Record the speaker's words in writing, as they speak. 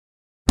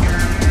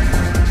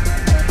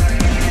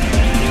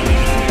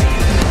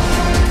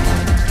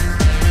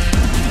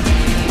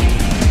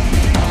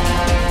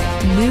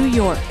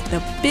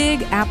the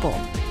Big Apple.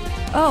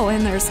 Oh,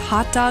 and there's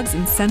hot dogs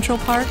in Central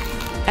Park,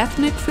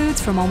 ethnic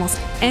foods from almost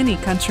any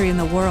country in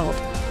the world,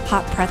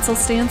 hot pretzel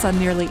stands on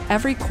nearly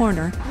every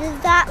corner.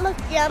 Does that look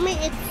yummy?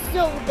 It's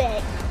so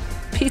big.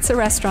 Pizza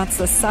restaurants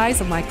the size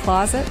of my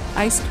closet,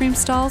 ice cream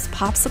stalls,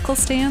 popsicle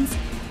stands.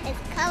 It's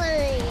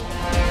coloring.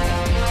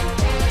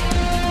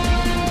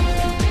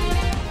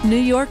 New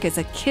York is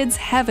a kid's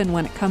heaven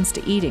when it comes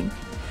to eating.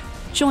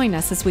 Join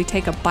us as we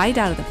take a bite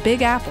out of the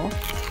Big Apple.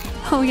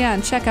 Oh yeah,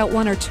 and check out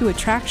one or two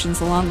attractions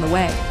along the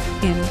way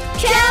in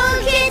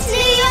Travel Kids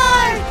New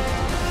York!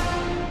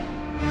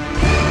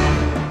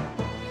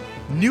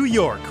 New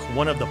York,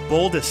 one of the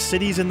boldest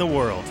cities in the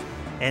world,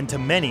 and to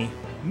many,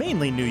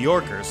 mainly New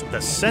Yorkers, the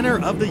center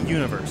of the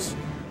universe.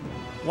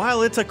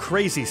 While it's a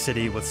crazy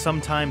city with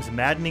sometimes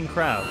maddening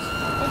crowds,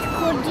 It's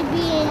good to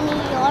be in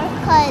New York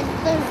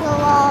because there's a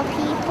lot of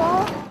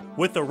people.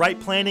 with the right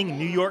planning,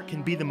 New York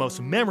can be the most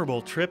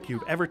memorable trip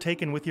you've ever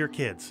taken with your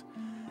kids.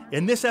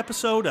 In this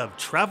episode of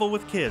Travel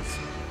with Kids,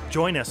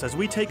 join us as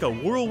we take a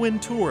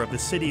whirlwind tour of the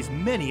city's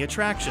many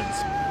attractions,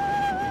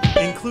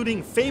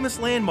 including famous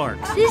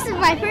landmarks, This is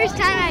my first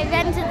time I've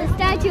been to the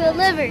Statue of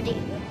Liberty.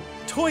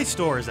 toy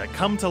stores that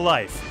come to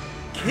life,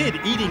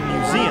 kid-eating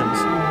museums,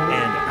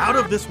 and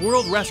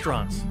out-of-this-world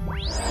restaurants.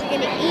 We're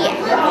gonna eat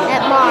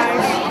at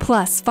Mars.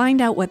 Plus,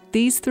 find out what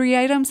these three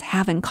items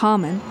have in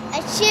common,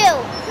 A shoe,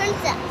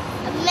 princess,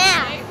 a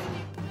mask.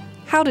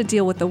 how to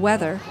deal with the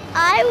weather,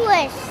 I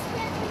wish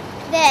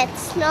that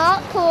it's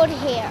not cold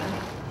here.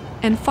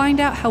 and find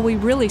out how we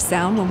really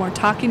sound when we're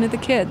talking to the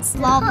kids.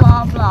 Blah,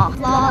 blah, blah,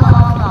 blah,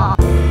 blah, blah.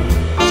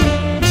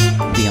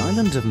 The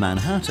island of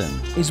Manhattan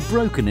is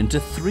broken into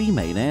three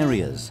main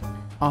areas: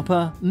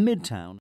 Upper, Midtown,